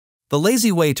The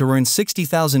lazy way to earn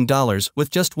 $60,000 with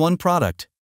just one product.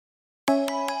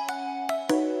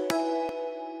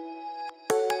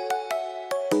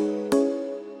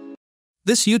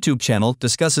 This YouTube channel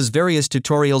discusses various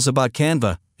tutorials about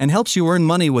Canva and helps you earn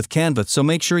money with Canva, so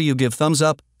make sure you give thumbs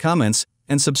up, comments,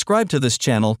 and subscribe to this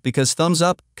channel because thumbs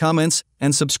up, comments,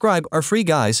 and subscribe are free,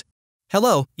 guys.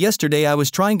 Hello, yesterday I was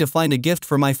trying to find a gift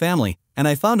for my family, and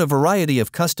I found a variety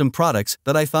of custom products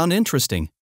that I found interesting.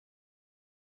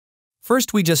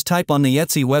 First, we just type on the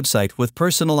Etsy website with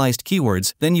personalized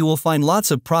keywords, then you will find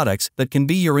lots of products that can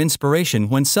be your inspiration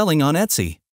when selling on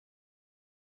Etsy.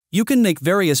 You can make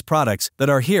various products that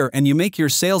are here and you make your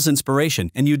sales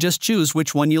inspiration and you just choose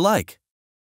which one you like.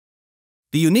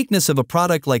 The uniqueness of a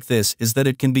product like this is that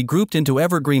it can be grouped into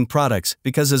evergreen products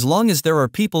because as long as there are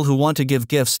people who want to give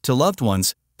gifts to loved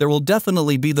ones, there will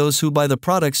definitely be those who buy the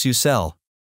products you sell.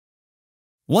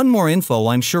 One more info: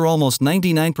 I'm sure almost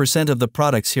 99% of the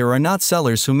products here are not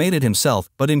sellers who made it himself,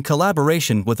 but in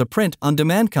collaboration with a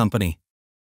print-on-demand company.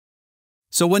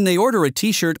 So when they order a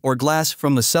t-shirt or glass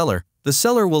from the seller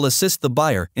will assist the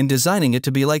buyer in designing it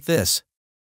to be like this.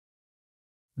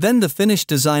 Then the finished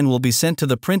design will be sent to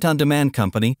the print-on-demand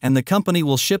company and the company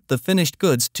will ship the finished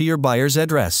goods to your buyer's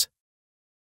address.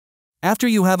 After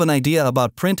you have an idea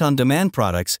about print-on-demand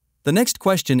products, the next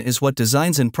question is what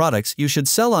designs and products you should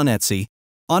sell on Etsy.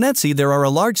 On Etsy there are a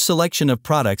large selection of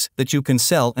products that you can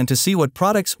sell, and to see what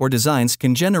products or designs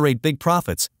can generate big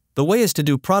profits, the way is to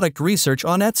do product research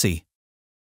on Etsy.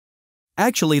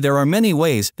 Actually, there are many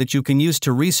ways that you can use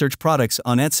to research products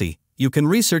on Etsy. You can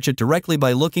research it directly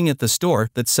by looking at the store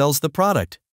that sells the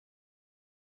product.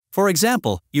 For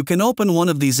example, you can open one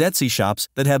of these Etsy shops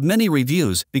that have many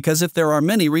reviews, because if there are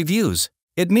many reviews,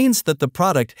 it means that the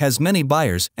product has many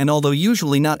buyers, and although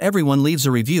usually not everyone leaves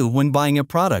a review when buying a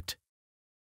product.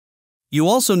 You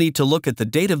also need to look at the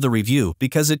date of the review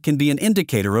because it can be an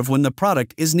indicator of when the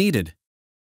product is needed.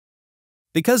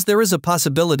 Because there is a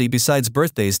possibility besides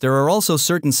birthdays, there are also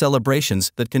certain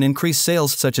celebrations that can increase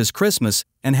sales, such as Christmas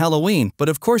and Halloween, but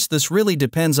of course this really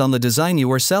depends on the design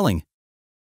you are selling.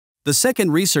 The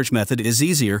second research method is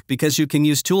easier because you can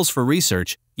use tools for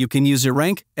research. You can use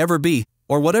eRank, Everbee,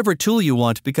 or whatever tool you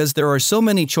want because there are so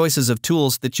many choices of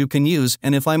tools that you can use,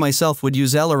 and if I myself would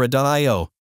use Alera.io.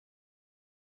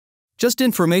 Just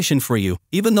information for you,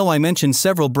 even though I mentioned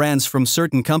several brands from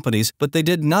certain companies, but they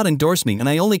did not endorse me and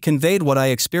I only conveyed what I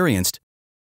experienced.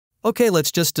 Okay,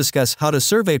 let's just discuss how to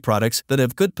survey products that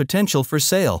have good potential for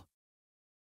sale.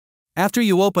 After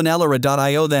you open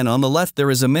Alera.io, then on the left there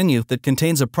is a menu that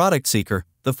contains a product seeker.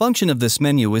 The function of this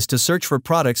menu is to search for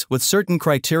products with certain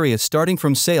criteria starting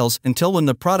from sales until when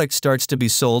the product starts to be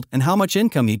sold and how much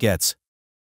income he gets.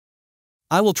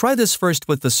 I will try this first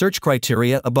with the search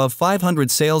criteria above 500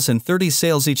 sales and 30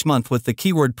 sales each month with the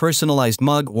keyword personalized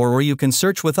mug, or you can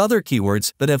search with other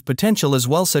keywords that have potential as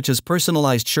well, such as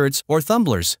personalized shirts or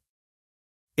tumblers.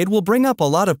 It will bring up a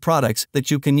lot of products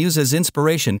that you can use as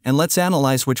inspiration, and let's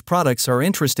analyze which products are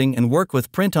interesting and work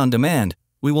with print on demand.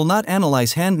 We will not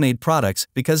analyze handmade products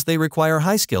because they require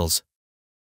high skills.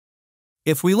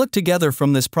 If we look together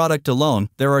from this product alone,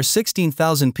 there are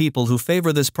 16,000 people who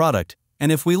favor this product.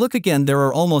 And if we look again, there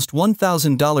are almost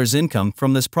 $1,000 income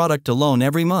from this product alone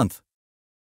every month.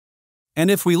 And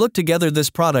if we look together,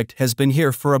 this product has been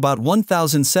here for about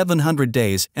 1,700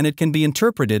 days, and it can be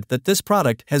interpreted that this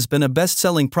product has been a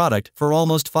best-selling product for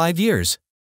almost 5 years.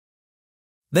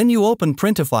 Then you open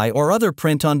Printify or other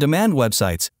print-on-demand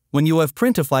websites. When you have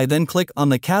Printify, then click on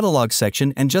the catalog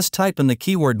section and just type in the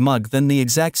keyword mug, then the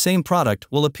exact same product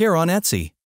will appear on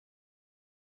Etsy.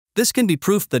 This can be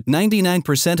proof that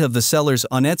 99% of the sellers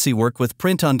on Etsy work with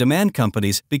print-on-demand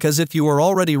companies, because if you are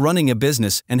already running a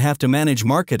business and have to manage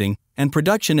marketing and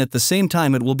production at the same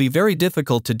time, it will be very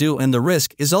difficult to do and the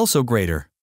risk is also greater.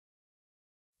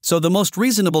 So the most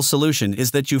reasonable solution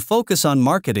is that you focus on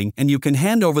marketing and you can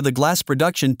hand over the glass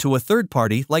production to a third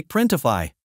party like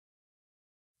Printify.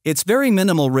 It's very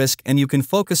minimal risk and you can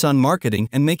focus on marketing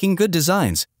and making good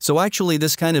designs, so actually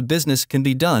this kind of business can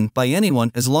be done by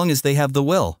anyone as long as they have the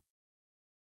will.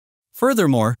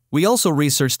 Furthermore, we also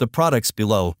researched the products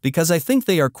below because I think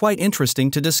they are quite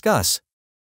interesting to discuss.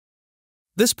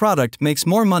 This product makes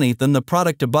more money than the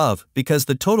product above because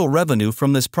the total revenue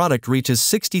from this product reaches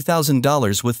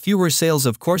 $60,000 with fewer sales.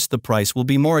 Of course, the price will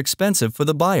be more expensive for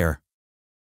the buyer.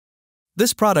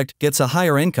 This product gets a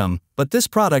higher income, but this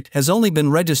product has only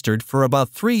been registered for about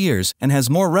 3 years and has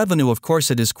more revenue. Of course,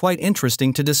 it is quite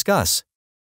interesting to discuss.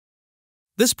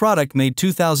 This product made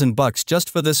 $2,000 just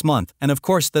for this month, and of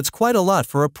course that's quite a lot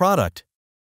for a product.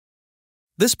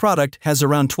 This product has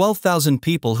around 12,000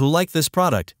 people who like this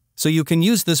product, so you can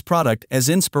use this product as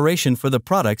inspiration for the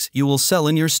products you will sell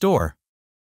in your store.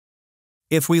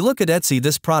 If we look at Etsy,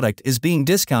 this product is being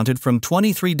discounted from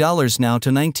 $23 now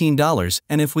to $19,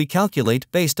 and if we calculate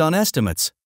based on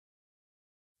estimates,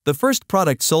 the first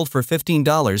product sold for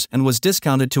 $15 and was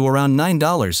discounted to around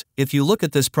 $9. If you look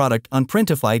at this product on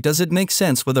Printify, does it make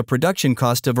sense with a production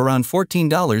cost of around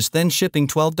 $14 then shipping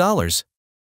 $12?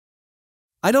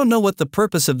 I don't know what the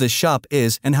purpose of this shop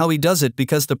is and how he does it,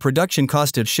 because the production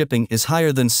cost of shipping is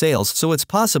higher than sales, so it's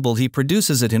possible he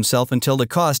produces it himself until the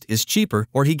cost is cheaper,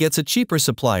 or he gets a cheaper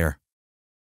supplier.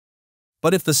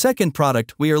 But if the second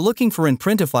product we are looking for in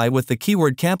Printify with the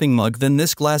keyword camping mug, then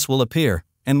this glass will appear,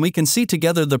 and we can see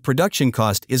together the production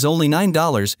cost is only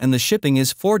 $9 and the shipping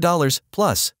is $4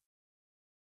 plus.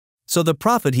 So the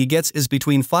profit he gets is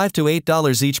between $5 to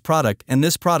 $8 each product, and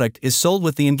this product is sold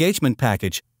with the engagement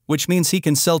package, which means he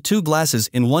can sell 2 glasses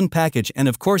in one package, and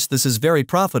of course this is very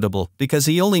profitable because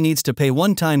he only needs to pay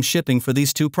one-time shipping for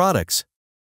these 2 products.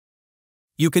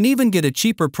 You can even get a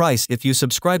cheaper price if you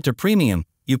subscribe to Premium.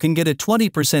 You can get a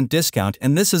 20% discount,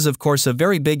 and this is of course a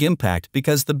very big impact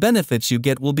because the benefits you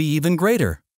get will be even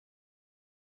greater.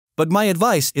 But my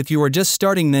advice, if you are just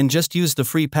starting, then just use the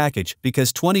free package,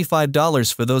 because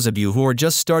 $25 for those of you who are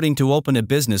just starting to open a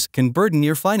business can burden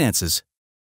your finances.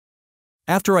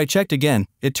 After I checked again,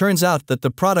 it turns out that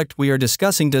the product we are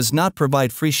discussing does not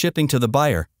provide free shipping to the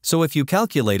buyer, so if you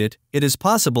calculate it, it is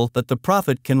possible that the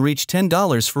profit can reach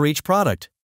 $10 for each product.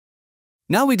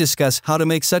 Now we discuss how to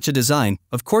make such a design.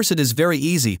 Of course it is very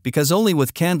easy, because only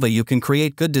with Canva you can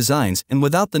create good designs and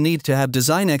without the need to have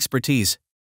design expertise.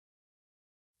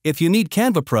 If you need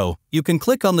Canva Pro, you can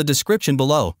click on the description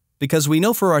below, because we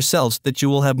know for ourselves that you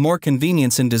will have more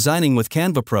convenience in designing with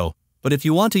Canva Pro. But if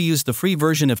you want to use the free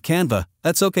version of Canva,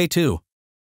 that's okay too.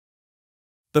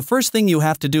 The first thing you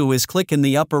have to do is click in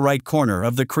the upper right corner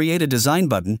of the Create a Design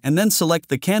button and then select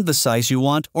the canvas size you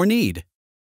want or need.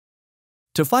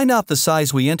 To find out the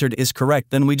size we entered is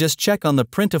correct, then we just check on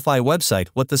the Printify website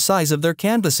what the size of their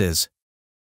canvas is.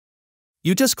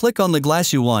 You just click on the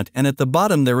glass you want, and at the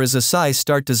bottom there is a size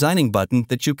Start Designing button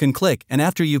that you can click, and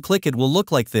after you click it will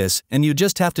look like this, and you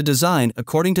just have to design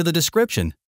according to the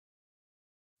description.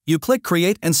 You click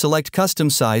Create and select Custom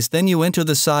Size, then you enter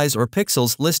the size or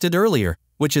pixels listed earlier,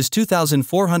 which is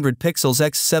 2400 pixels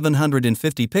x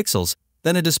 750 pixels,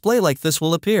 then a display like this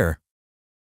will appear.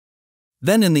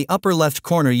 Then in the upper left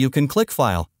corner you can click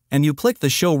File, and you click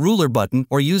the Show Ruler button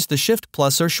or use the Shift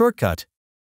plus or shortcut.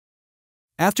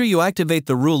 After you activate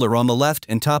the ruler on the left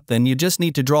and top, then you just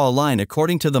need to draw a line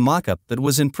according to the mockup that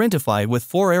was in Printify with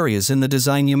 4 areas in the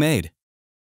design you made.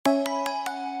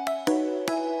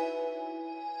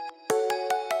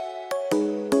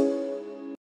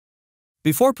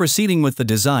 Before proceeding with the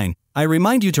design, I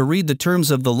remind you to read the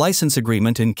terms of the license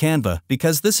agreement in Canva,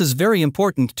 because this is very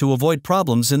important to avoid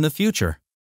problems in the future.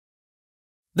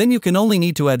 Then you can only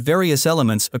need to add various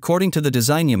elements according to the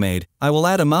design you made. I will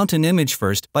add a mountain image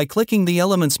first by clicking the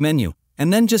Elements menu,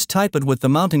 and then just type it with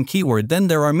the mountain keyword. Then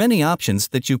there are many options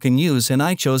that you can use, and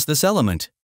I chose this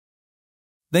element.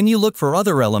 Then you look for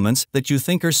other elements that you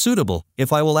think are suitable.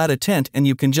 If I will add a tent, and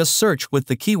you can just search with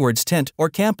the keywords tent or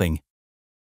camping.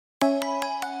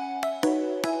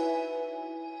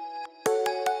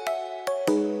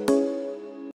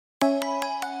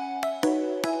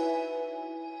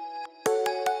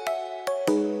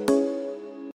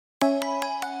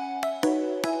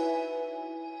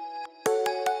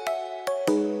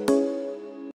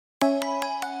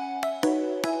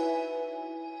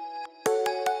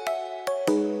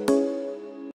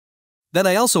 Then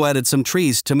I also added some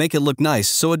trees to make it look nice,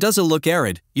 so it doesn't look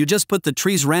arid. You just put the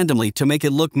trees randomly to make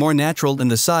it look more natural, and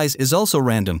the size is also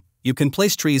random. You can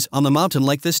place trees on the mountain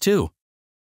like this too.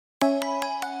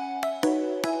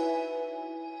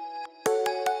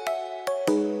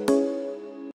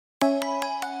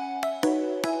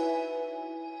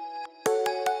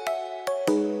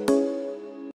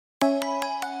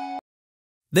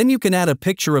 Then you can add a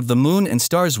picture of the moon and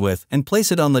stars with and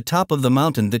place it on the top of the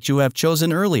mountain that you have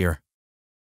chosen earlier.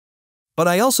 But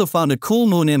I also found a cool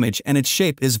moon image, and its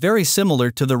shape is very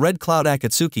similar to the red cloud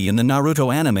Akatsuki in the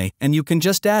Naruto anime, and you can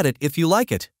just add it if you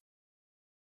like it.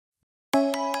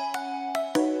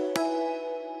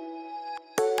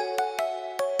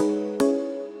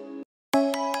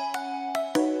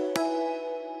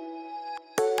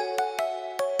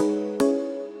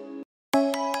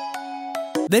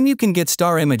 Then you can get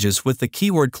star images with the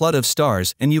keyword cloud of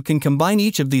stars, and you can combine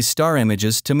each of these star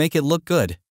images to make it look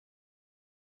good.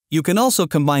 You can also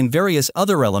combine various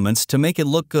other elements to make it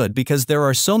look good, because there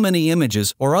are so many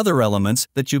images or other elements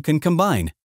that you can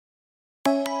combine.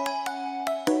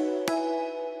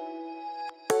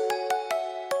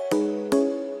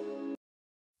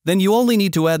 Then you only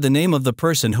need to add the name of the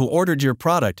person who ordered your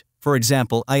product. For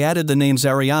example, I added the names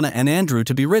Ariana and Andrew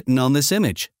to be written on this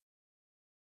image.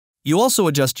 You also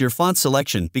adjust your font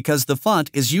selection because the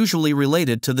font is usually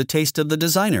related to the taste of the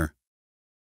designer.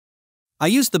 I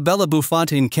use the Bellaboo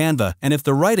font in Canva, and if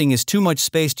the writing is too much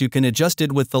spaced, you can adjust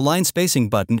it with the line spacing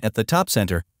button at the top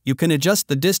center. You can adjust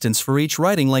the distance for each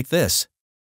writing like this.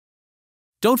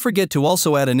 Don't forget to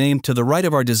also add a name to the right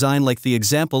of our design, like the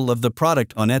example of the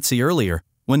product on Etsy earlier.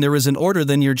 When there is an order,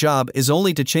 then your job is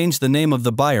only to change the name of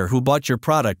the buyer who bought your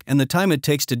product, and the time it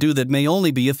takes to do that may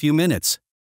only be a few minutes.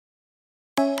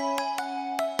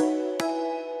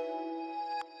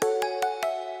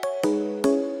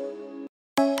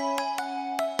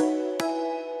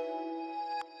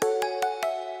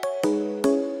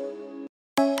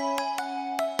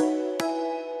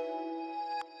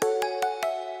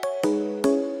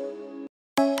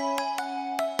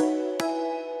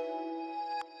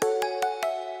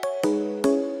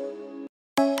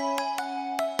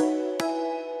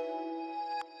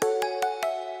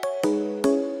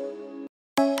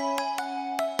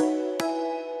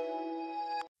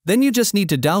 Then you just need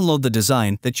to download the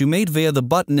design that you made via the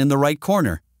button in the right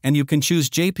corner, and you can choose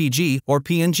JPG or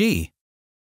PNG.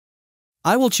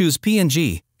 I will choose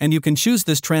PNG, and you can choose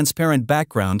this transparent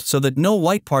background so that no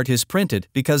white part is printed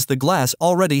because the glass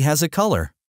already has a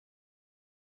color.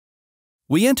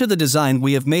 We enter the design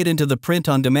we have made into the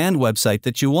print-on-demand website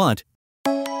that you want.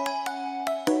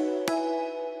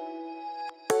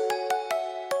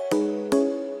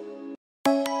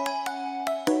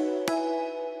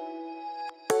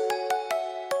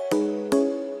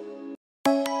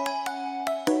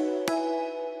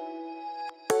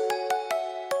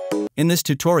 In this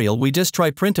tutorial we just try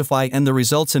Printify, and the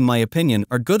results in my opinion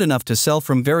are good enough to sell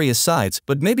from various sides,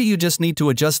 but maybe you just need to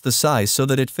adjust the size so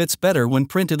that it fits better when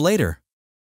printed later.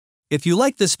 If you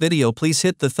like this video, please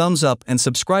hit the thumbs up and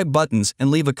subscribe buttons and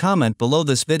leave a comment below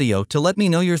this video to let me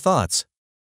know your thoughts.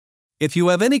 If you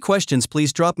have any questions,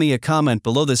 please drop me a comment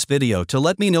below this video to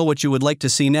let me know what you would like to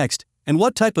see next and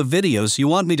what type of videos you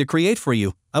want me to create for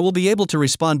you. I will be able to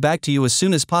respond back to you as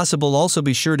soon as possible. Also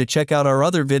be sure to check out our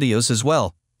other videos as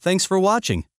well. Thanks for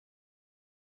watching.